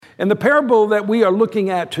And the parable that we are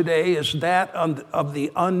looking at today is that of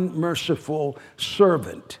the unmerciful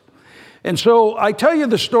servant. And so I tell you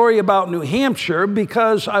the story about New Hampshire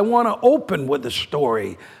because I want to open with a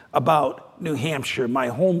story about New Hampshire, my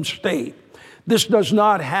home state. This does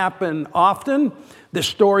not happen often. This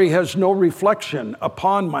story has no reflection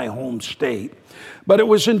upon my home state. But it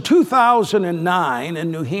was in 2009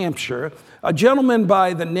 in New Hampshire, a gentleman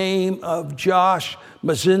by the name of Josh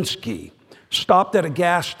Mazinski stopped at a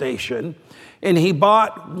gas station, and he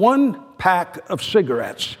bought 1 pack of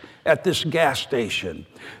cigarettes at this gas station.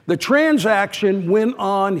 The transaction went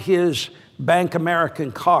on his Bank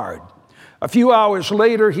American card. A few hours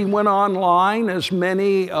later, he went online, as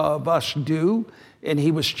many of us do, and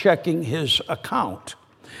he was checking his account.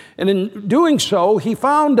 And in doing so, he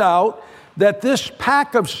found out that this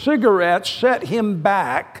pack of cigarettes set him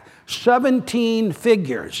back 17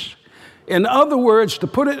 figures. In other words, to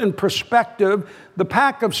put it in perspective, the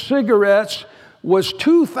pack of cigarettes was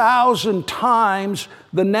 2,000 times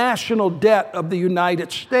the national debt of the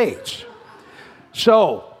United States.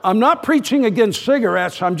 So, I'm not preaching against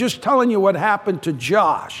cigarettes, I'm just telling you what happened to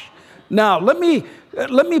Josh. Now, let me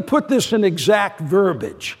put this in exact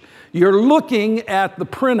verbiage. You're looking at the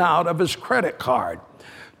printout of his credit card.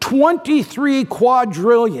 23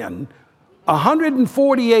 quadrillion,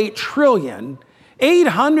 148 trillion,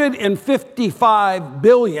 855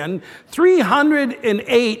 billion,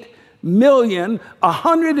 308 million,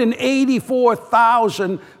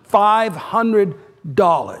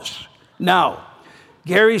 $184,500. Now,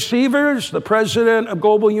 Gary Severs, the president of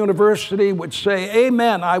Global University, would say,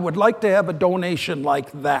 amen, I would like to have a donation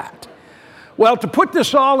like that. Well, to put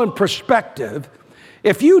this all in perspective,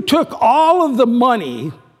 if you took all of the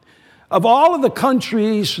money of all of the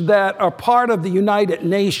countries that are part of the United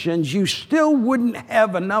Nations, you still wouldn't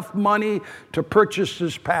have enough money to purchase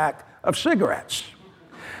this pack of cigarettes.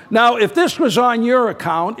 Now, if this was on your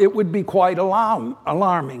account, it would be quite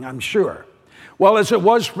alarming, I'm sure. Well, as it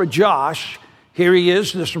was for Josh, here he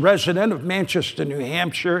is, this resident of Manchester, New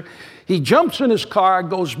Hampshire. He jumps in his car,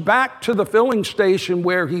 goes back to the filling station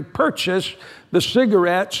where he purchased the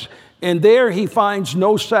cigarettes, and there he finds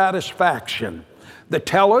no satisfaction. The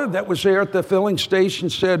teller that was there at the filling station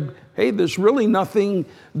said, hey, there's really nothing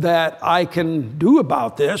that I can do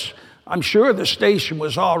about this. I'm sure the station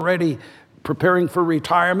was already preparing for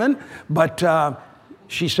retirement, but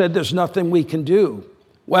she said there's nothing we can do.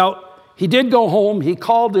 Well, he did go home. He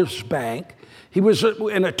called his bank. He was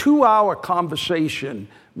in a 2-hour conversation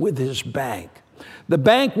with his bank. The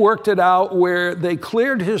bank worked it out where they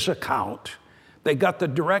cleared his account. They got the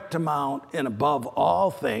direct amount, and above all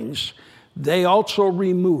things, they also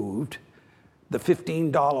removed the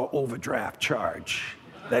 $15 overdraft charge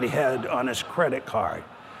that he had on his credit card.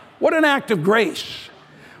 What an act of grace.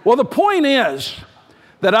 Well, the point is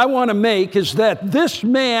that I want to make is that this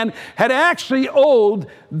man had actually owed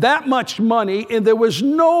that much money, and there was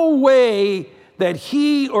no way that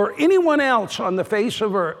he or anyone else on the face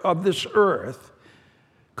of this earth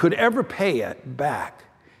could ever pay it back.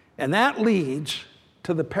 And that leads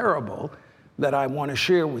to the parable that I want to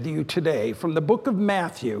share with you today from the book of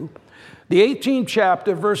Matthew, the 18th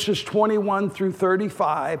chapter, verses 21 through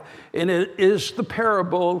 35, and it is the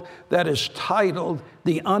parable that is titled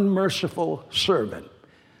The Unmerciful Servant.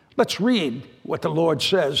 Let's read what the Lord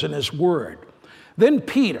says in his word. Then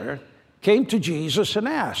Peter came to Jesus and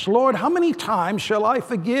asked, Lord, how many times shall I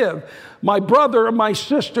forgive my brother or my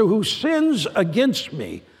sister who sins against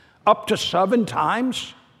me? Up to 7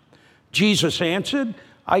 times? Jesus answered,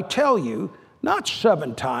 I tell you, not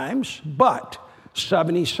 7 times, but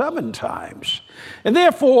 77 times. And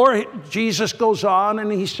therefore, Jesus goes on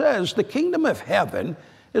and he says, the kingdom of heaven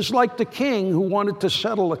is like the king who wanted to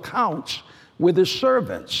settle accounts with his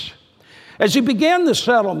servants. As he began the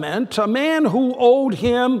settlement, a man who owed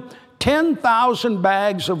him 10,000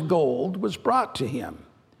 bags of gold was brought to him.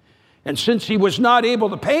 And since he was not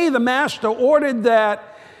able to pay, the master ordered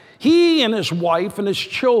that he and his wife and his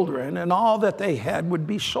children and all that they had would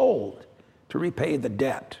be sold to repay the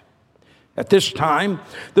debt. At this time,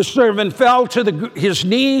 the servant fell to his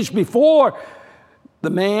knees before the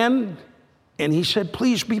man, and he said,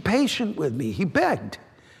 please be patient with me. He begged,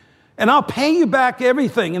 and I'll pay you back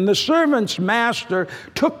everything. And the servant's master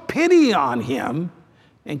took pity on him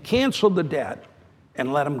and canceled the debt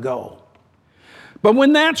and let him go. But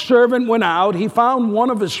when that servant went out, he found one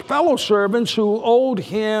of his fellow servants who owed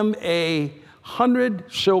him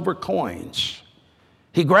 100 silver coins.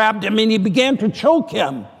 He grabbed him and he began to choke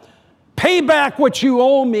him. Pay back what you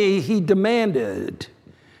owe me, he demanded.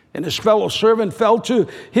 And his fellow servant fell to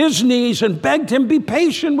his knees and begged him, be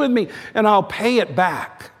patient with me and I'll pay it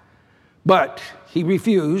back. But he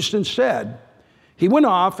refused and said, he went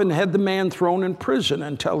off and had the man thrown in prison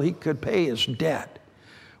until he could pay his debt.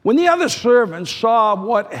 When the other servants saw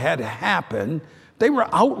what had happened, they were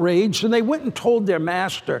outraged and they went and told their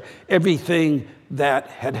master everything that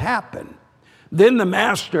had happened. Then the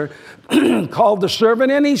master called the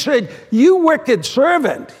servant and he said, "You wicked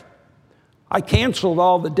servant, I canceled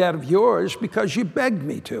all the debt of yours because you begged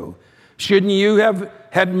me to. Shouldn't you have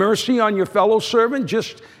had mercy on your fellow servant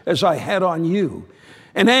just as I had on you?"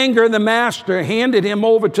 In anger, the master handed him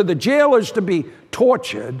over to the jailers to be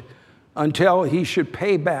tortured until he should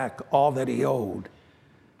pay back all that he owed.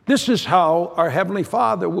 This is how our Heavenly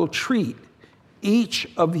Father will treat each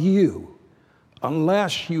of you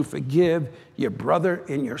unless you forgive your brother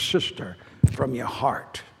and your sister from your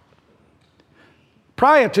heart.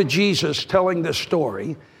 Prior to Jesus telling this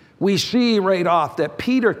story, we see right off that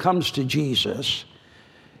Peter comes to Jesus,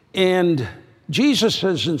 and Jesus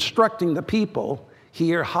is instructing the people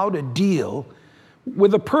here how to deal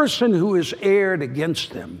with a person who has erred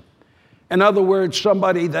against them. In other words,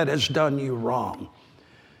 somebody that has done you wrong.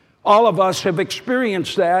 All of us have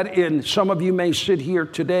experienced that, and some of you may sit here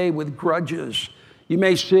today with grudges. You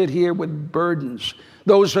may sit here with burdens.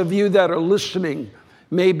 Those of you that are listening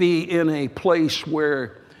may be in a place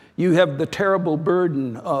where you have the terrible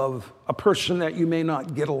burden of a person that you may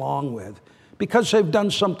not get along with because they've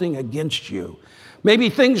done something against you. Maybe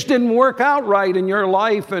things didn't work out right in your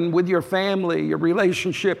life and with your family, your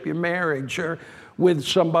relationship, your marriage, or with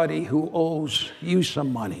somebody who owes you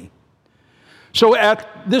some money. So at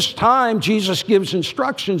this time, Jesus gives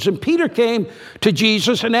instructions, and Peter came to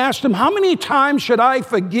Jesus and asked him, "How many times should I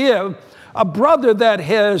forgive a brother that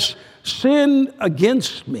has sinned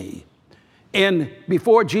against me?" And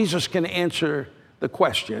before Jesus can answer the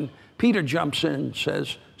question, Peter jumps in and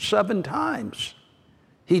says, 7 times.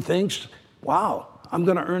 He thinks, wow, I'm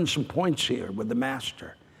going to earn some points here with the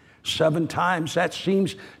master. 7 times, that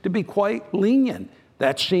seems to be quite lenient.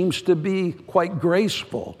 That seems to be quite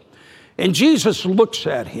graceful. And Jesus looks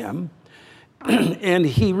at him and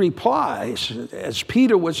he replies, as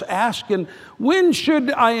Peter was asking, "When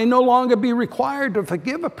should I no longer be required to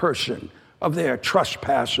forgive a person of their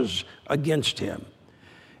trespasses against him?"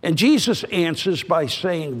 And Jesus answers by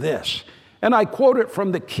saying this, and I quote it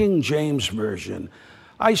from the King James Version,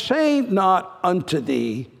 "I say not unto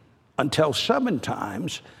thee until 7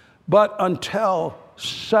 times, but until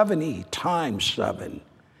 70 times 7.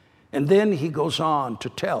 And then he goes on to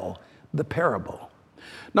tell the parable.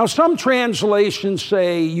 Now, some translations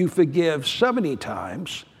say you forgive 70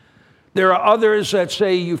 times. There are others that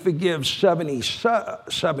say you forgive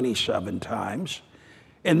 77 times.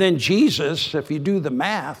 And then Jesus, if you do the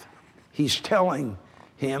math, he's telling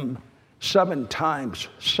him 7 times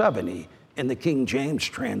 70 in the King James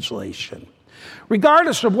translation.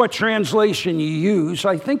 Regardless of what translation you use,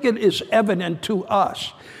 I think it is evident to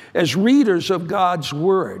us as readers of God's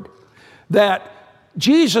Word that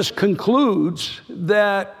Jesus concludes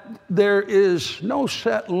that there is no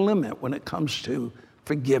set limit when it comes to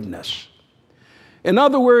forgiveness. In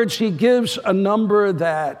other words, he gives a number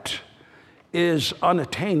that is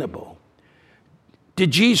unattainable.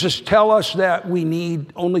 Did Jesus tell us that we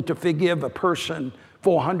need only to forgive a person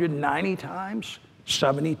 490 times,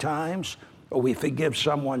 70 times, or we forgive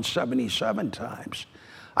someone 77 times?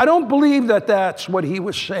 I don't believe that that's what he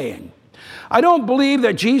was saying. I don't believe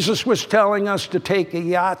that Jesus was telling us to take a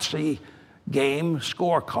Yahtzee game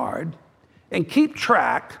scorecard and keep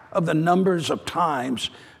track of the numbers of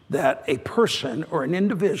times that a person or an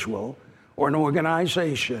individual or an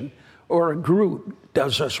organization or a group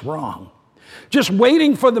does us wrong. Just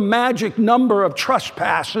waiting for the magic number of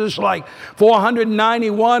trespasses like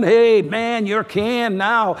 491, hey man, you're canned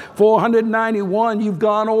now. 491, you've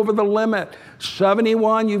gone over the limit.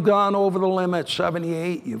 71, you've gone over the limit.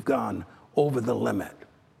 78, you've gone over the limit.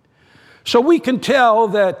 So we can tell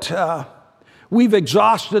that we've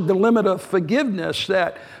exhausted the limit of forgiveness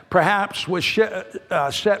that perhaps was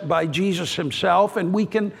set by Jesus himself, and we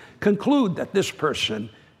can conclude that this person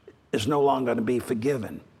is no longer to be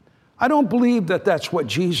forgiven. I don't believe that that's what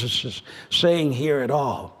Jesus is saying here at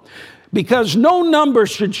all, because no number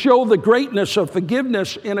should show the greatness of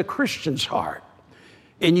forgiveness in a Christian's heart.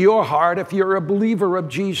 In your heart, if you're a believer of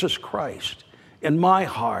Jesus Christ, in my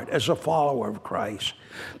heart as a follower of Christ,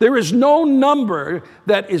 there is no number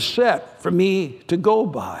that is set for me to go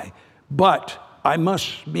by, but I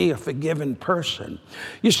must be a forgiven person.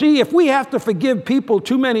 You see, if we have to forgive people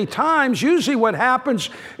too many times, usually what happens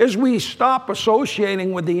is we stop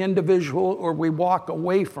associating with the individual or we walk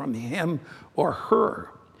away from him or her.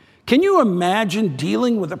 Can you imagine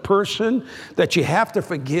dealing with a person that you have to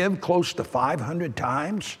forgive close to 500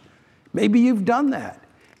 times? Maybe you've done that.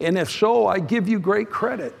 And if so, I give you great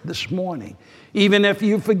credit this morning. Even if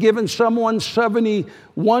you've forgiven someone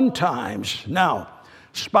 71 times. Now,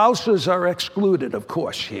 spouses are excluded, of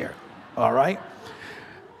course, here. All right?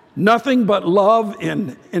 Nothing but love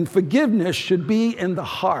and forgiveness should be in the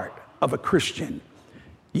heart of a Christian,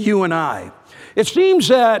 you and I. It seems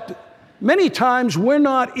that many times we're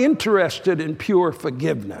not interested in pure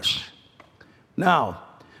forgiveness. Now,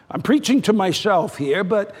 I'm preaching to myself here,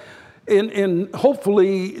 but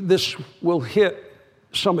hopefully this will hit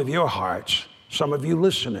some of your hearts, some of you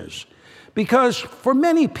listeners. Because for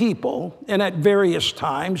many people, and at various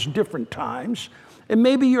times, different times, and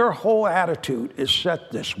maybe your whole attitude is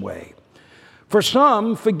set this way. For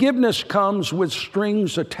some, forgiveness comes with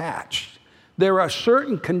strings attached. There are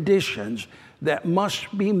certain conditions that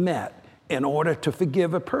must be met in order to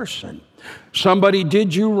forgive a person. Somebody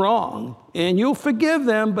did you wrong, and you'll forgive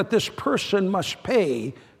them, but this person must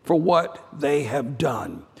pay for what they have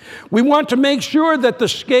done. We want to make sure that the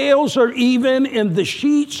scales are even and the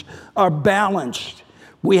sheets are balanced.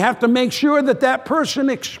 We have to make sure that that person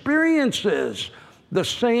experiences the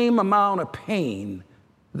same amount of pain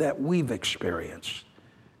that we've experienced.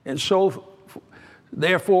 And so,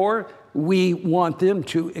 therefore, we want them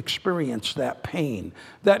to experience that pain,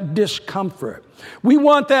 that discomfort. We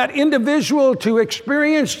want that individual to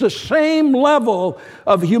experience the same level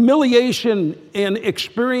of humiliation and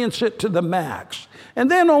experience it to the max. And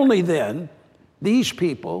then, only then, these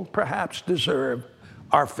people perhaps deserve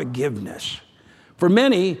our forgiveness. For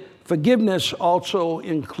many, forgiveness also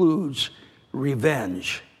includes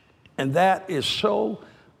revenge, and that is so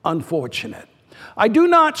unfortunate. I do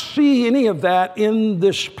not see any of that in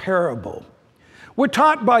this parable. We're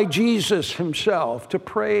taught by Jesus himself to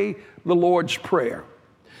pray the Lord's Prayer.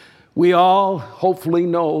 We all hopefully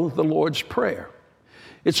know the Lord's Prayer.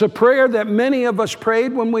 It's a prayer that many of us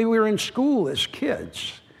prayed when we were in school as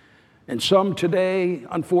kids. And some today,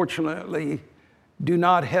 unfortunately, do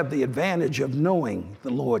not have the advantage of knowing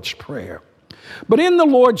the Lord's Prayer. But in the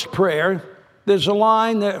Lord's Prayer, there's a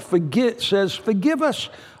line that says, "Forgive us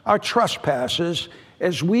our trespasses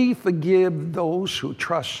as we forgive those who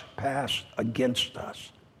trespass against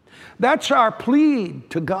us." That's our plea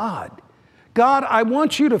to God. God, I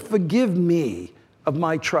want you to forgive me of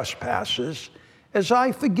my trespasses as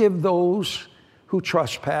I forgive those who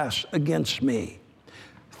trespass against me.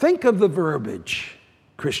 Think of the verbiage,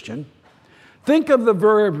 Christian. Think of the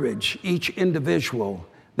verbiage, each individual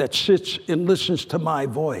that sits and listens to my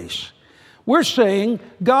voice. We're saying,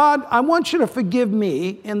 God, I want you to forgive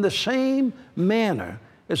me in the same manner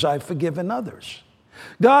as I've forgiven others.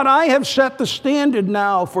 God, I have set the standard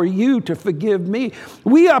now for you to forgive me.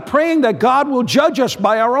 We are praying that God will judge us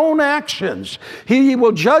by our own actions. He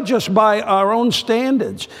will judge us by our own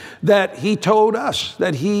standards, that he told us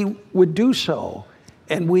that he would do so.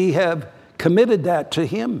 And we have committed that to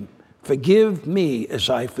him. Forgive me as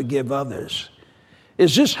I forgive others.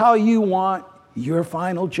 Is this how you want your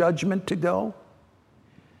final judgment to go?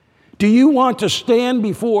 Do you want to stand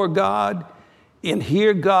before God and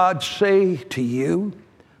hear God say to you,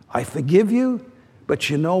 I forgive you, but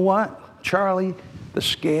you know what, Charlie? The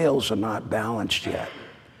scales are not balanced yet.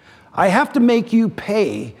 I have to make you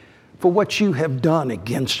pay for what you have done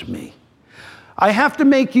against me. I have to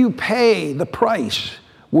make you pay the price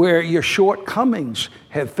where your shortcomings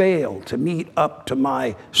have failed to meet up to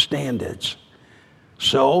my standards.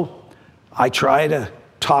 So I try to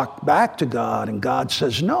talk back to God, and God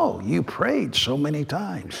says, no, you prayed so many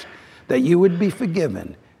times that you would be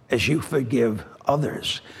forgiven as you forgive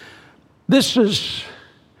others. This is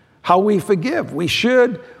how we forgive. We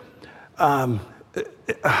should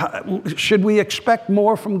we expect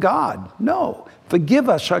more from God? No. Forgive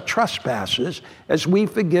us our trespasses as we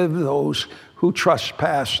forgive those who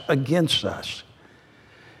trespass against us.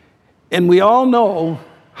 And we all know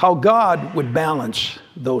how God would balance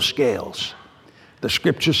those scales. The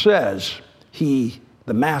scripture says, he,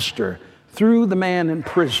 the master, threw the man in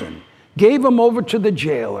prison, gave him over to the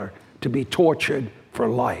jailer to be tortured for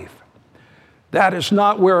life. That is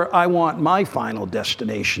not where I want my final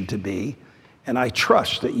destination to be, and I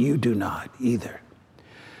trust that you do not either.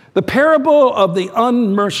 The parable of the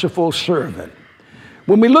unmerciful servant.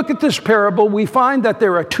 When we look at this parable, we find that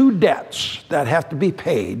there are two debts that have to be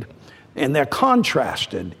paid, and they're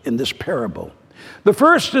contrasted in this parable. The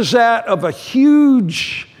first is that of a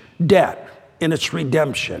huge debt in its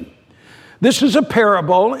redemption. This is a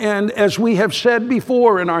parable, and as we have said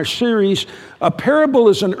before in our series, a parable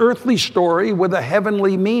is an earthly story with a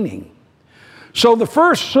heavenly meaning. So the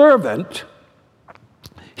first servant,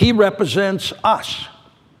 he represents us,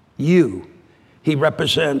 you. He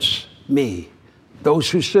represents me, those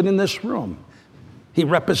who sit in this room. He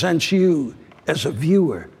represents you as a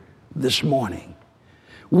viewer this morning.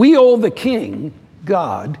 We owe the King,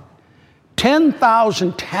 God,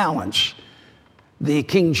 10,000 talents, the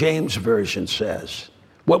King James Version says.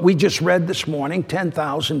 What we just read this morning,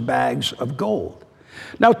 10,000 bags of gold.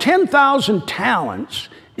 Now, 10,000 talents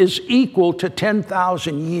is equal to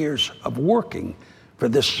 10,000 years of working for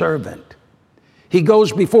this servant. He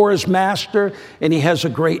goes before his master and he has a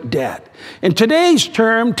great debt. In today's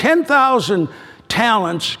term, 10,000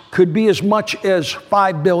 talents could be as much as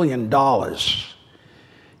 $5 billion.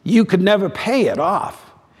 You could never pay it off.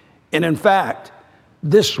 And in fact,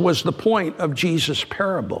 this was the point of Jesus'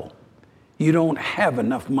 parable. You don't have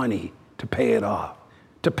enough money to pay it off,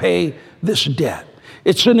 to pay this debt.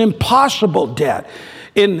 It's an impossible debt.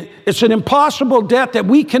 It's an impossible debt that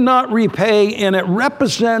we cannot repay, and it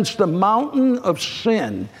represents the mountain of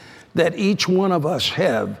sin that each one of us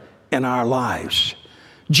have in our lives.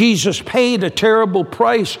 Jesus paid a terrible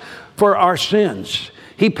price for our sins.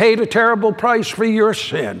 He paid a terrible price for your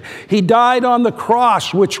sin. He died on the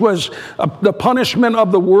cross, which was the punishment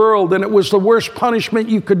of the world, and it was the worst punishment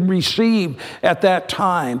you could receive at that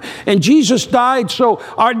time. And Jesus died so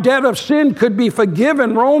our debt of sin could be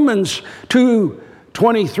forgiven. Romans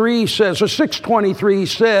 2:23 says, or 6:23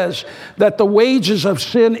 says, that the wages of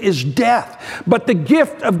sin is death, but the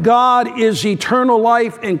gift of God is eternal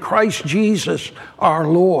life in Christ Jesus our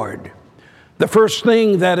Lord. The first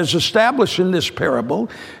thing that is established in this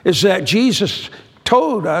parable is that Jesus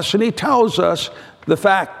told us, and he tells us, the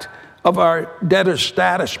fact of our debtor's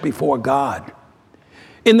status before God.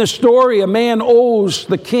 In the story, a man owes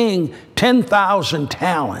the king 10,000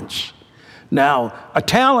 talents. Now, a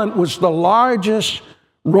talent was the largest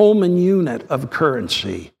Roman unit of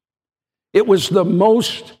currency. It was the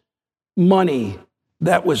most money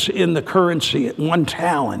that was in the currency at 1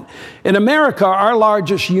 talent. In America, our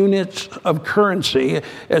largest units of currency,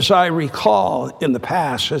 as I recall in the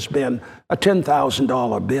past, has been a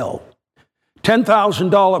 $10,000 bill.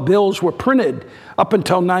 $10,000 bills were printed up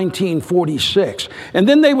until 1946, and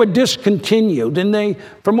then they were discontinued. And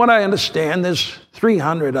from what I understand, there's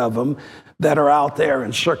 300 of them that are out there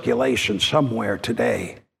in circulation somewhere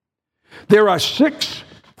today. There are 6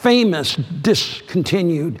 famous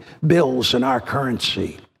discontinued bills in our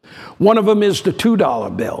currency. One of them is the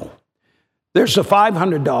 $2 bill. There's a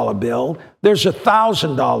 $500 bill. There's a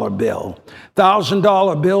 $1,000 bill.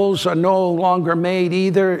 $1,000 bills are no longer made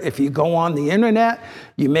either. If you go on the internet,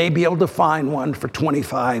 you may be able to find one for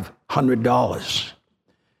 $2,500.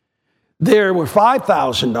 There were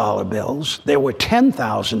 $5,000 bills. There were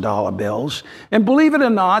 $10,000 bills. And believe it or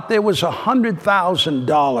not, there was a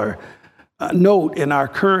 $100,000 note in our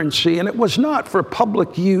currency, and it was not for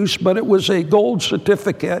public use, but it was a gold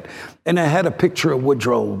certificate, and it had a picture of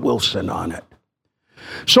Woodrow Wilson on it.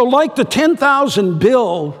 So like the 10,000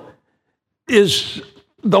 bill is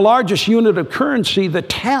the largest unit of currency, the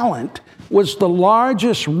talent was the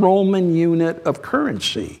largest Roman unit of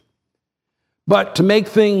currency. But to make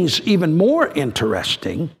things even more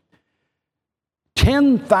interesting,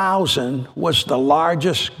 10,000 was the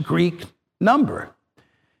largest Greek number.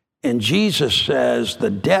 And Jesus says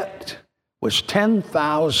the debt was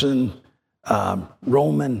 10,000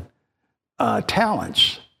 Roman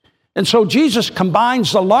talents. And so Jesus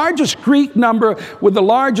combines the largest Greek number with the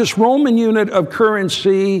largest Roman unit of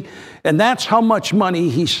currency, and that's how much money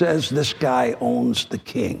he says this guy owns the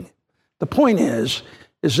king. The point is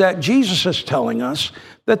that Jesus is telling us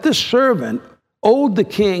that this servant owed the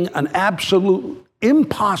king an absolute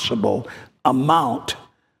impossible amount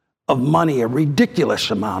of money, a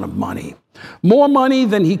ridiculous amount of money. More money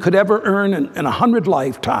than he could ever earn in 100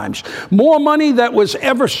 lifetimes. More money that was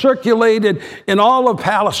ever circulated in all of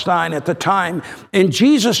Palestine at the time. And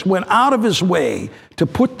Jesus went out of his way to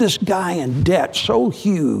put this guy in debt so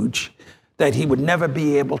huge that he would never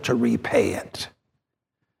be able to repay it.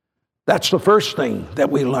 That's the first thing that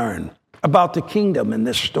we learn about the kingdom in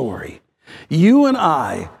this story. You and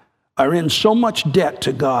I are in so much debt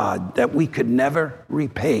to God that we could never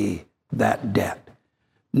repay that debt.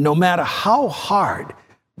 No matter how hard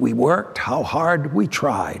we worked, how hard we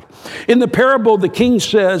tried. In the parable, the king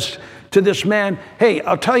says to this man, hey,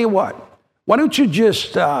 I'll tell you what, why don't you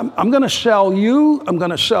just, I'm going to sell you, I'm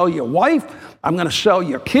going to sell your wife, I'm going to sell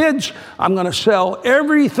your kids, I'm going to sell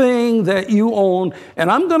everything that you own, and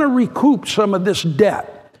I'm going to recoup some of this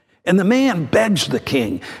debt. And the man begs the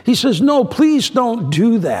king. He says, no, please don't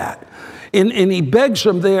do that. And he begs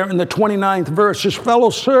him there in the 29th verse. His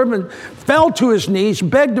fellow servant fell to his knees,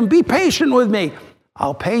 begged him, be patient with me.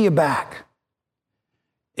 I'll pay you back.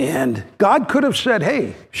 And God could have said,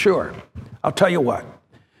 hey, sure, I'll tell you what.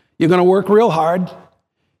 You're going to work real hard.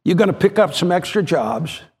 You're going to pick up some extra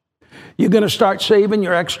jobs. You're going to start saving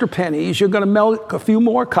your extra pennies. You're going to milk a few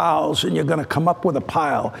more cows, and you're going to come up with a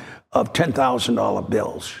pile of $10,000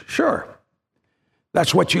 bills. Sure,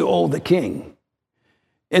 that's what you owe the king.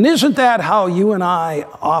 And isn't that how you and I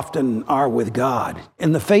often are with God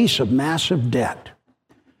in the face of massive debt?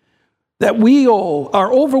 That we owe,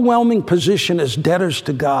 our overwhelming position as debtors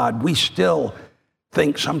to God, we still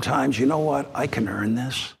think sometimes, you know what, I can earn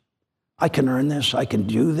this. I can earn this. I can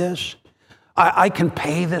do this. I can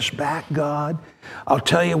pay this back, God. I'll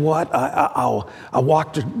tell you what, I'll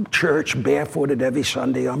walk to church barefooted every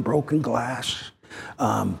Sunday on broken glass.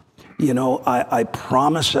 I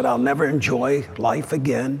promise that I'll never enjoy life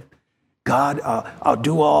again. God, I'll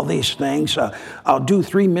do all these things. I'll do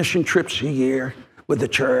 3 mission trips a year with the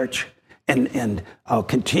church, and I'll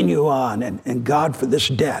continue on. And God, for this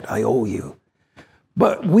debt, I owe you.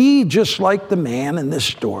 But we, just like the man in this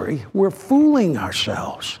story, we're fooling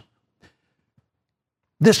ourselves.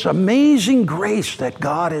 This amazing grace that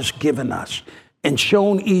God has given us and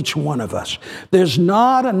shown each one of us. There's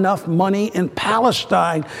not enough money in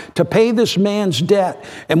Palestine to pay this man's debt,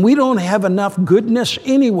 and we don't have enough goodness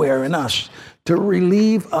anywhere in us to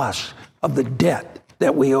relieve us of the debt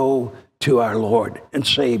that we owe to our Lord and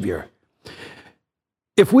Savior.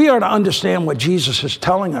 If we are to understand what Jesus is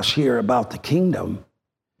telling us here about the kingdom,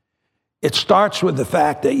 it starts with the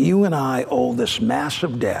fact that you and I owe this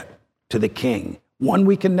massive debt to the king, one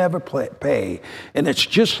we can never pay. And it's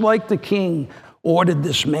just like the king ordered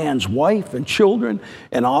this man's wife and children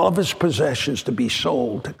and all of his possessions to be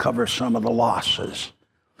sold to cover some of the losses.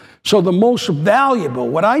 So the most valuable,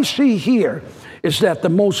 what I see here is that the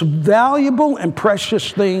most valuable and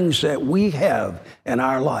precious things that we have in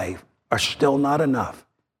our life are still not enough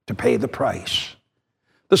to pay the price.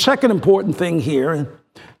 The second important thing here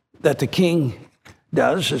that the king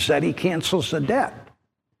does is that he cancels the debt.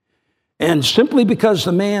 And simply because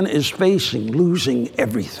the man is facing losing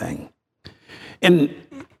everything. And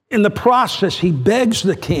in the process, he begs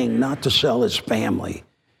the king not to sell his family.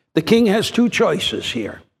 The king has 2 choices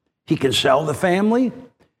here. He can sell the family,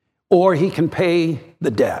 or he can pay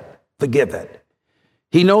the debt, forgive it.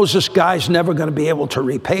 He knows this guy's never going to be able to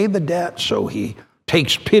repay the debt, so he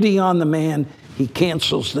takes pity on the man. He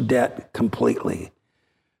cancels the debt completely.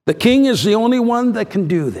 The king is the only one that can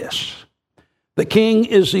do this. The king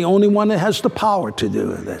is the only one that has the power to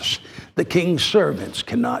do this. The king's servants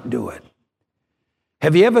cannot do it.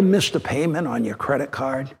 Have you ever missed a payment on your credit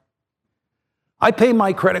card? I pay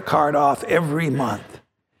my credit card off every month.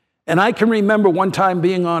 And I can remember one time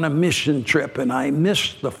being on a mission trip, and I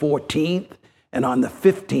missed the 14th, and on the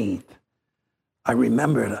 15th, I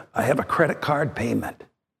remembered I have a credit card payment.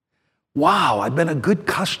 Wow, I've been a good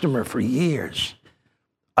customer for years.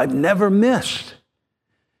 I've never missed.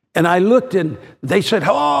 And I looked, and they said,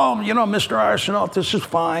 Mr. Arsenault, this is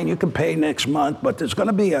fine. You can pay next month, but there's going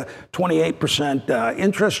to be a 28%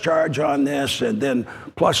 interest charge on this, and then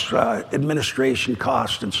plus administration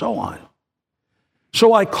costs and so on.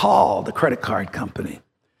 So I called the credit card company.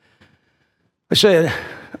 I said,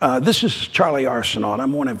 this is Charlie Arsenault.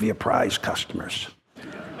 I'm one of your prize customers.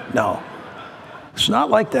 No, it's not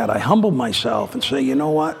like that. I humble myself and say, you know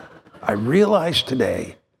what? I realized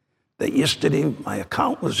today that yesterday my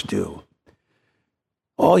account was due.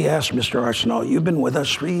 Oh, yes, Mr. Arsenault, you've been with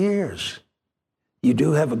us for years. You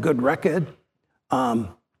do have a good record.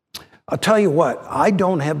 I'll tell you what, I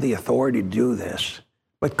don't have the authority to do this,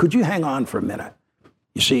 but could you hang on for a minute?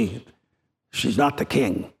 You see, she's not the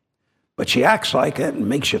king, but she acts like it and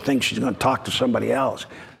makes you think she's going to talk to somebody else.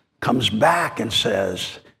 Comes back and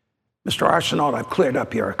says, Mr. Arsenault, I've cleared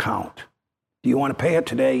up your account. Do you want to pay it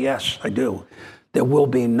today? Yes, I do. There will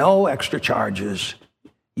be no extra charges.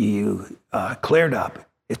 You cleared up.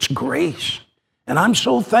 It's grace. And I'm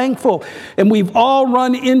so thankful. And we've all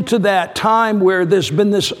run into that time where there's been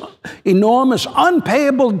this enormous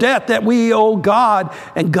unpayable debt that we owe God,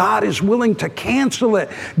 and God is willing to cancel it,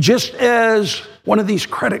 just as one of these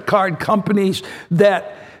credit card companies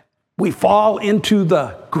that we fall into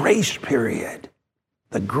the grace period.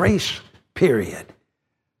 The grace period.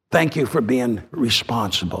 Thank you for being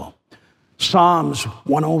responsible. Psalms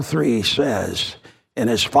 103 says, and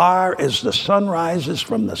as far as the sun rises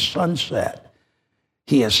from the sunset,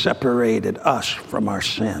 he has separated us from our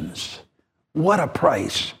sins. What a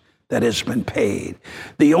price that has been paid.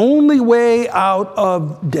 The only way out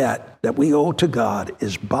of debt that we owe to God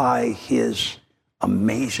is by his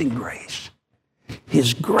amazing grace.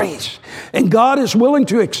 His grace. And God is willing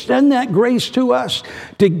to extend that grace to us,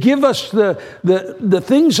 to give us the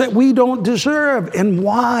things that we don't deserve. And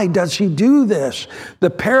why does he do this? The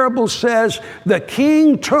parable says the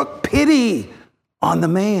king took pity on the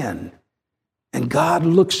man. And God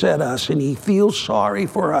looks at us and he feels sorry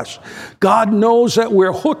for us. God knows that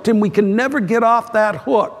we're hooked and we can never get off that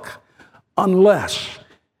hook unless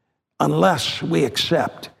we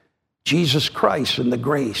accept Jesus Christ and the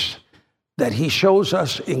grace that he shows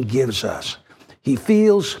us and gives us. He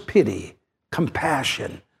feels pity,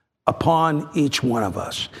 compassion upon each one of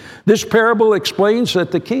us. This parable explains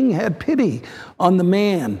that the king had pity on the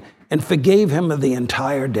man and forgave him of the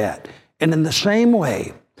entire debt. And in the same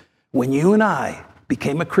way, when you and I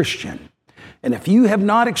became a Christian, and if you have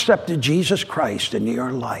not accepted Jesus Christ into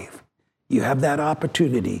your life, you have that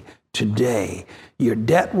opportunity today. Your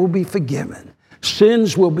debt will be forgiven.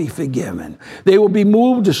 Sins will be forgiven. They will be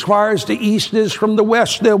moved as far as the east is from the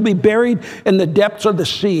west. They'll be buried in the depths of the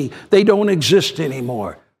sea. They don't exist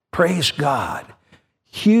anymore. Praise God.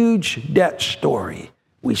 Huge debt story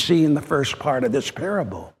we see in the first part of this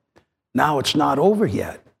parable. Now it's not over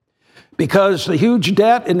yet. Because the huge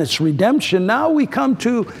debt and its redemption, now we come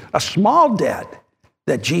to a small debt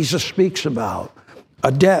that Jesus speaks about,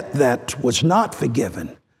 a debt that was not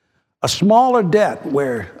forgiven. A smaller debt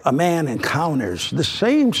where a man encounters the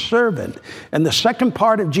same servant in the second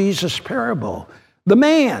part of Jesus' parable. The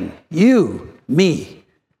man, you, me,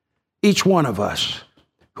 each one of us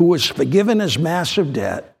who was forgiven his massive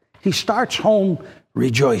debt, he starts home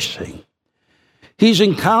rejoicing. He's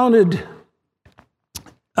encountered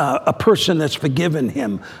a person that's forgiven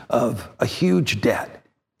him of a huge debt,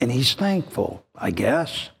 and he's thankful, I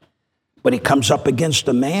guess. But he comes up against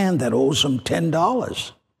a man that owes him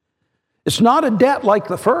 $10. It's not a debt like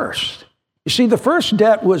the first. You see, the first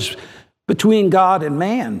debt was between God and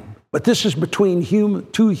man, but this is between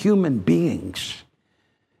two human beings.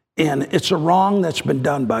 And it's a wrong that's been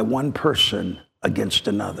done by one person against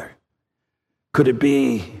another. Could it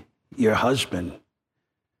be your husband?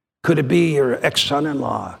 Could it be your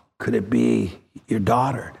ex-son-in-law? Could it be your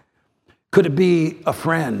daughter? Could it be a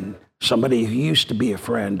friend, somebody who used to be a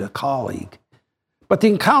friend, a colleague? But the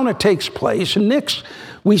encounter takes place, and next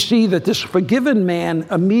we see that this forgiven man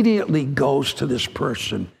immediately goes to this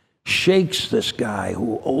person, shakes this guy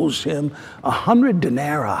who owes him 100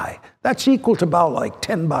 denarii. That's equal to about like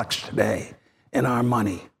 $10 today in our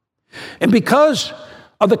money. And because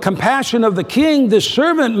of the compassion of the king, this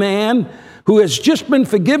servant man who has just been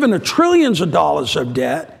forgiven of trillions of dollars of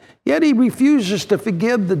debt, yet he refuses to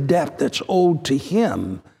forgive the debt that's owed to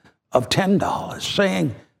him of $10,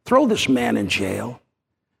 saying, throw this man in jail.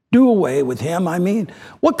 Do away with him. I mean,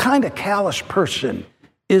 what kind of callous person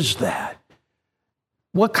is that?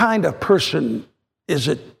 What kind of person is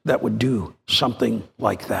it that would do something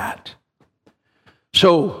like that?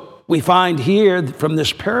 So we find here from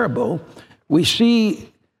this parable, we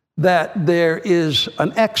see that there is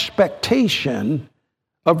an expectation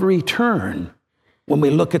of return when we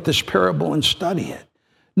look at this parable and study it.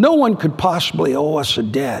 No one could possibly owe us a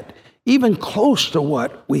debt even close to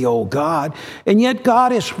what we owe God, and yet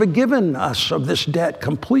God has forgiven us of this debt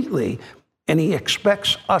completely, and he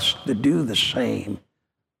expects us to do the same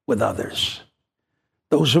with others.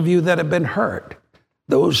 Those of you that have been hurt,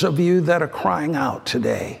 those of you that are crying out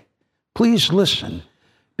today, please listen,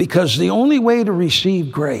 because the only way to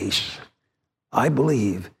receive grace, I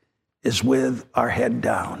believe, is with our head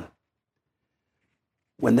down.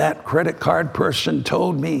 When that credit card person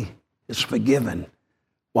told me it's forgiven,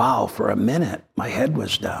 wow, for a minute, my head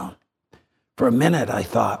was down. For a minute, I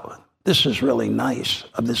thought, this is really nice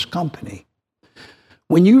of this company.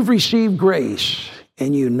 When you've received grace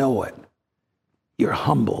and you know it, you're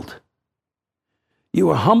humbled. You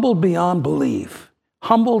are humbled beyond belief.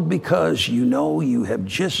 Humbled because you know you have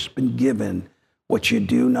just been given what you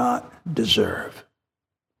do not deserve.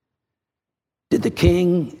 Did the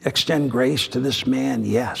king extend grace to this man?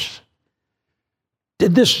 Yes.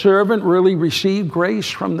 Did this servant really receive grace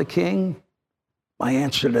from the king? My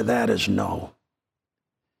answer to that is no.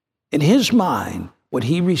 In his mind, what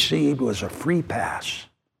he received was a free pass.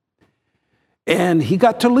 And he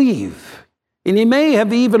got to leave. And he may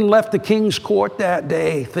have even left the king's court that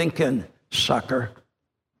day thinking, sucker,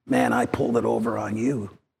 man, I pulled it over on you.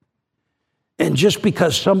 And just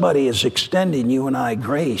because somebody is extending you and I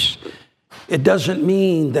grace, it doesn't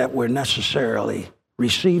mean that we're necessarily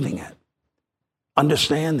receiving it.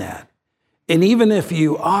 Understand that. And even if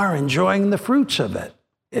you are enjoying the fruits of it,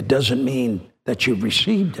 it doesn't mean that you've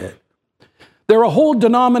received it. There are whole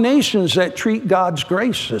denominations that treat God's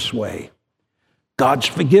grace this way. God's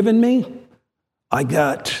forgiven me. I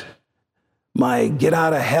got my get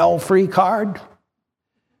out of hell free card.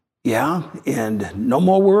 Yeah, and no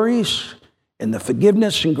more worries. And the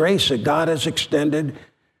forgiveness and grace that God has extended,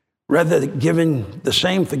 rather than giving the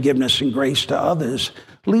same forgiveness and grace to others,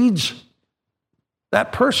 leads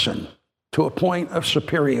that person to a point of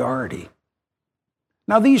superiority.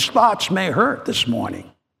 Now, these thoughts may hurt this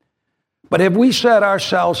morning, but have we set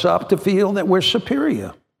ourselves up to feel that we're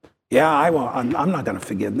superior? Yeah, I'm not going to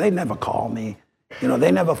forgive them. They never call me.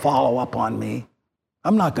 They never follow up on me.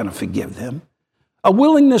 I'm not going to forgive them. A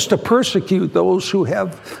willingness to persecute those who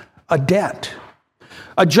have a debt.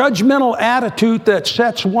 A judgmental attitude that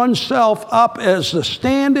sets oneself up as the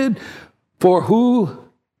standard for who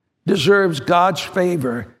deserves God's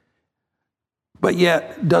favor, but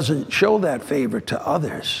yet doesn't show that favor to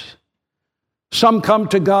others. Some come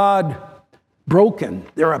to God broken.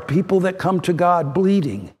 There are people that come to God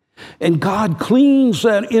bleeding. And God cleans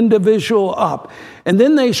that individual up. And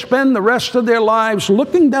then they spend the rest of their lives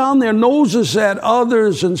looking down their noses at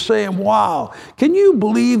others and saying, wow, can you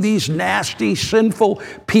believe these nasty, sinful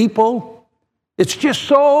people? It's just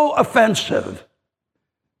so offensive.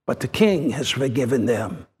 But the King has forgiven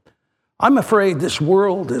them. I'm afraid this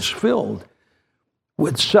world is filled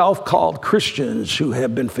with self-called Christians who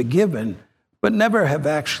have been forgiven, but never have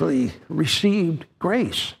actually received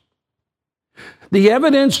grace. The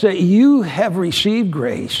evidence that you have received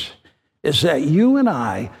grace is that you and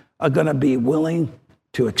I are going to be willing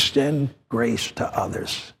to extend grace to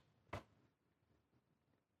others.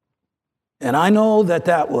 And I know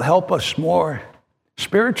that will help us more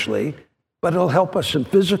spiritually, but it'll help us in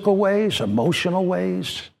physical ways, emotional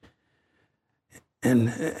ways. And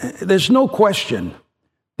there's no question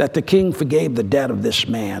that the king forgave the debt of this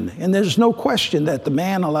man. And there's no question that the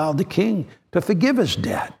man allowed the king to forgive his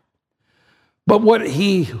debt. But what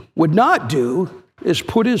he would not do is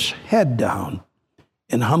put his head down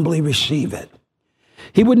and humbly receive it.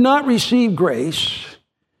 He would not receive grace.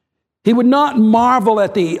 He would not marvel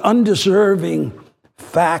at the undeserving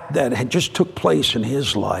fact that had just took place in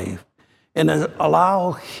his life and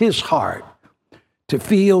allow his heart to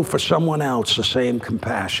feel for someone else the same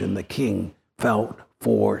compassion the king felt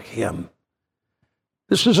for him.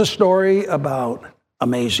 This is a story about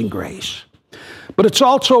amazing grace. But it's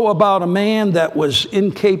also about a man that was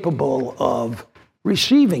incapable of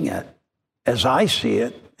receiving it, as I see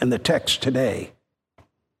it in the text today.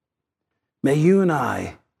 May you and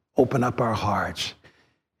I open up our hearts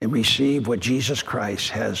and receive what Jesus Christ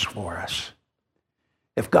has for us.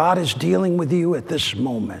 If God is dealing with you at this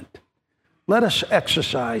moment, let us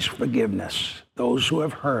exercise forgiveness, those who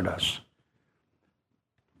have hurt us.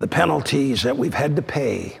 The penalties that we've had to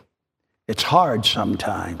pay, it's hard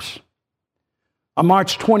sometimes. On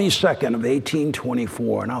March 22nd of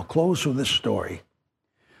 1824, and I'll close with this story,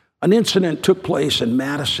 an incident took place in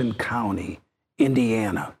Madison County,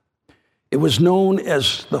 Indiana. It was known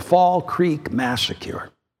as the Fall Creek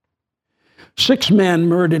Massacre. 6 men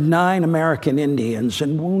murdered 9 American Indians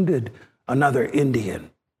and wounded another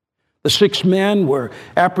Indian. The 6 men were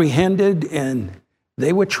apprehended and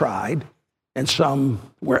they were tried, and some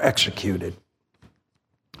were executed.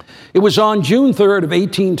 It was on June 3rd of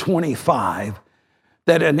 1825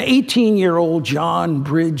 that an 18-year-old John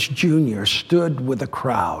Bridge Jr. stood with a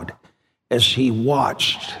crowd as he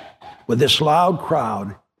watched with this large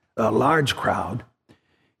crowd,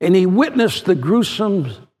 and he witnessed the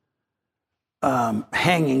gruesome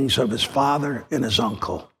hangings of his father and his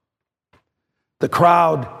uncle. The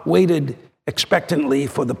crowd waited expectantly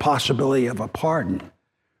for the possibility of a pardon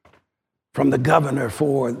from the governor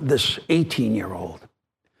for this 18-year-old.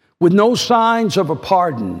 With no signs of a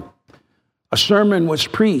pardon, a sermon was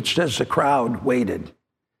preached as the crowd waited.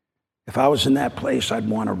 If I was in that place, I'd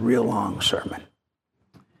want a real long sermon.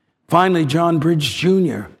 Finally, John Bridge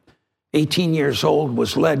Jr., 18 years old,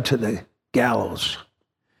 was led to the gallows,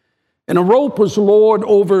 and a rope was lowered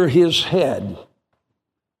over his head.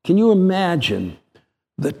 Can you imagine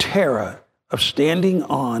the terror of standing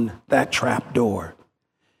on that trap door,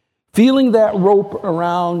 feeling that rope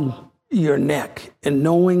around your neck and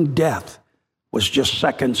knowing death was just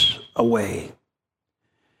seconds away?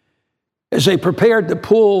 As they prepared to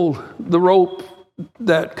pull the rope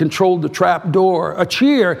that controlled the trap door, a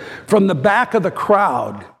cheer from the back of the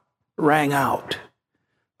crowd rang out.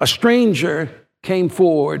 A stranger came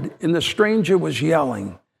forward, and the stranger was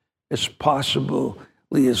yelling as possibly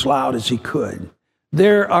as loud as he could.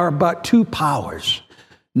 There are but 2 powers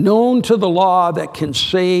known to the law that can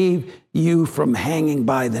save you from hanging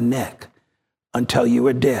by the neck until you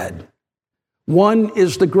are dead. One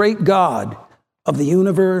is the great God of the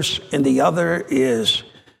universe, and the other is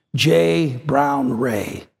J. Brown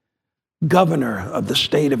Ray, governor of the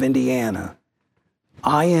state of Indiana,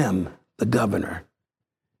 I am the governor,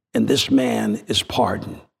 and this man is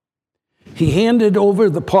pardoned. He handed over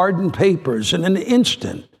the pardon papers. In an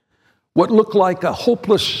instant, what looked like a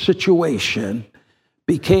hopeless situation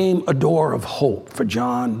became a door of hope for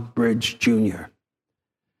John Bridge Jr.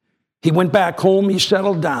 He went back home, he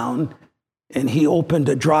settled down, and he opened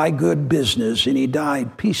a dry good business, and he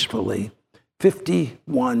died peacefully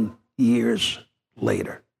 51 years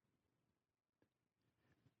later.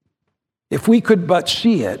 If we could but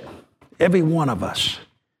see it, every one of us,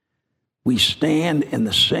 we stand in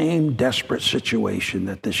the same desperate situation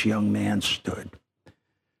that this young man stood.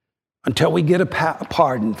 Until we get a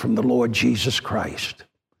pardon from the Lord Jesus Christ,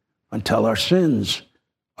 until our sins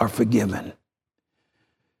are forgiven.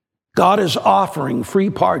 God is offering free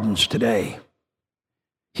pardons today.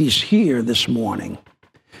 He's here this morning.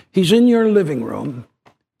 He's in your living room.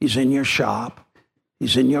 He's in your shop.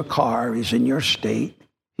 He's in your car. He's in your state.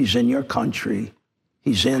 He's in your country.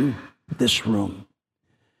 He's in this room.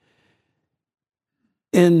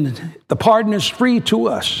 And the pardon is free to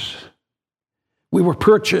us. We were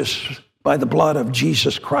purchased by the blood of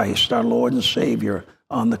Jesus Christ, our Lord and Savior,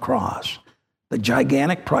 on the cross. The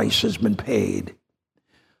gigantic price has been paid.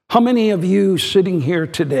 How many of you sitting here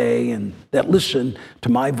today and that listen to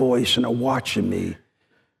my voice and are watching me,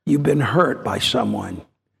 you've been hurt by someone,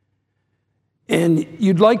 and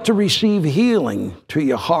you'd like to receive healing to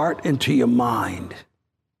your heart and to your mind?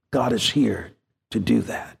 God is here to do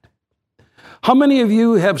that. How many of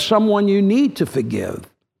you have someone you need to forgive?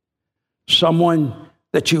 Someone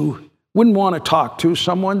that you wouldn't want to talk to,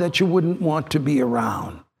 someone that you wouldn't want to be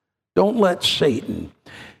around. Don't let Satan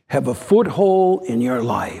have a foothold in your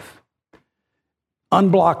life.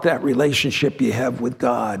 Unblock that relationship you have with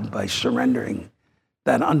God by surrendering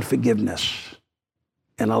that unforgiveness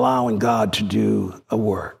and allowing God to do a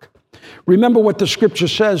work. Remember what the scripture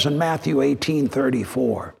says in Matthew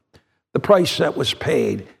 18:34. The price that was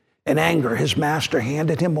paid. In anger, his master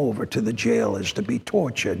handed him over to the jailers to be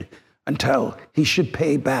tortured until he should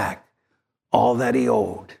pay back all that he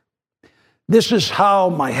owed. This is how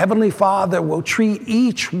my heavenly Father will treat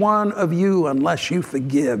each one of you unless you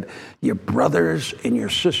forgive your brothers and your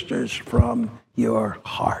sisters from your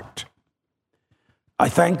heart. I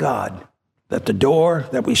thank God that the door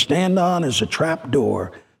that we stand on is a trap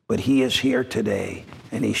door, but he is here today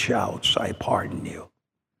and he shouts, I pardon you.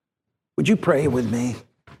 Would you pray with me?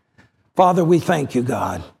 Father, we thank you,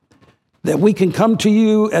 God, that we can come to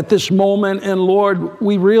you at this moment, and Lord,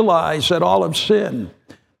 we realize that all have sinned,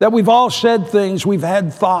 that we've all said things, we've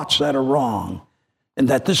had thoughts that are wrong, and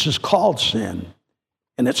that this is called sin,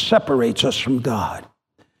 and it separates us from God.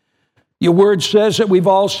 Your word says that we've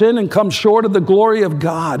all sinned and come short of the glory of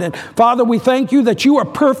God. And Father, we thank you that you are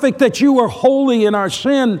perfect, that you are holy, and our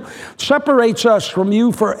sin separates us from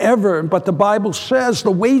you forever. But the Bible says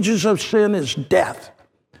the wages of sin is death.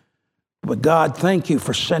 But God, thank you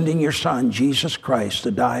for sending your Son, Jesus Christ,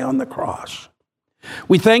 to die on the cross.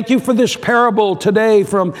 We thank you for this parable today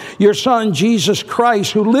from your Son, Jesus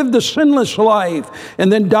Christ, who lived a sinless life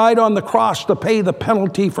and then died on the cross to pay the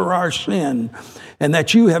penalty for our sin, and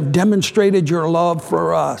that you have demonstrated your love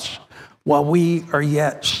for us while we are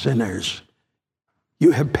yet sinners.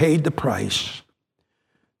 You have paid the price.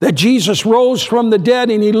 That Jesus rose from the dead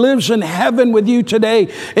and he lives in heaven with you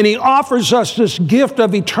today. And he offers us this gift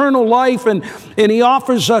of eternal life, and he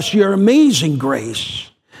offers us your amazing grace.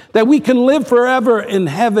 That we can live forever in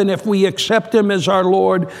heaven if we accept him as our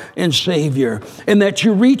Lord and Savior. And that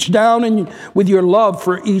you reach down with your love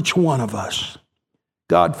for each one of us.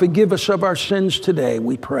 God, forgive us of our sins today,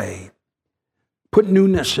 we pray. Put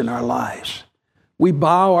newness in our lives. We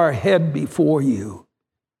bow our head before you.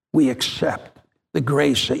 We accept the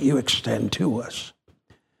grace that you extend to us.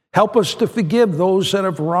 Help us to forgive those that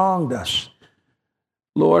have wronged us.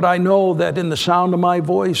 Lord, I know that in the sound of my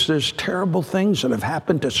voice, there's terrible things that have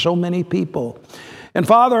happened to so many people. And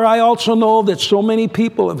Father, I also know that so many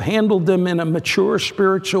people have handled them in a mature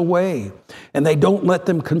spiritual way, and they don't let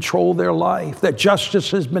them control their life, that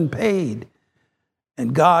justice has been paid.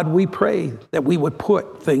 And God, we pray that we would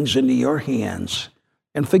put things into your hands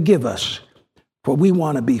and forgive us, for we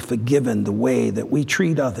want to be forgiven the way that we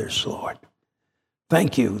treat others, Lord.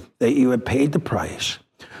 Thank you that you have paid the price.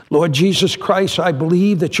 Lord Jesus Christ, I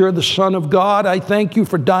believe that you're the Son of God. I thank you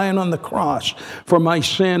for dying on the cross for my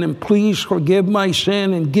sin, and please forgive my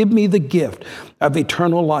sin and give me the gift of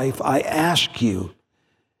eternal life. I ask you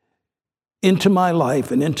into my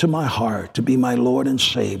life and into my heart to be my Lord and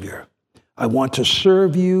Savior. I want to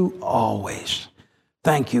serve you always.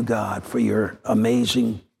 Thank you, God, for your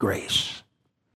amazing grace.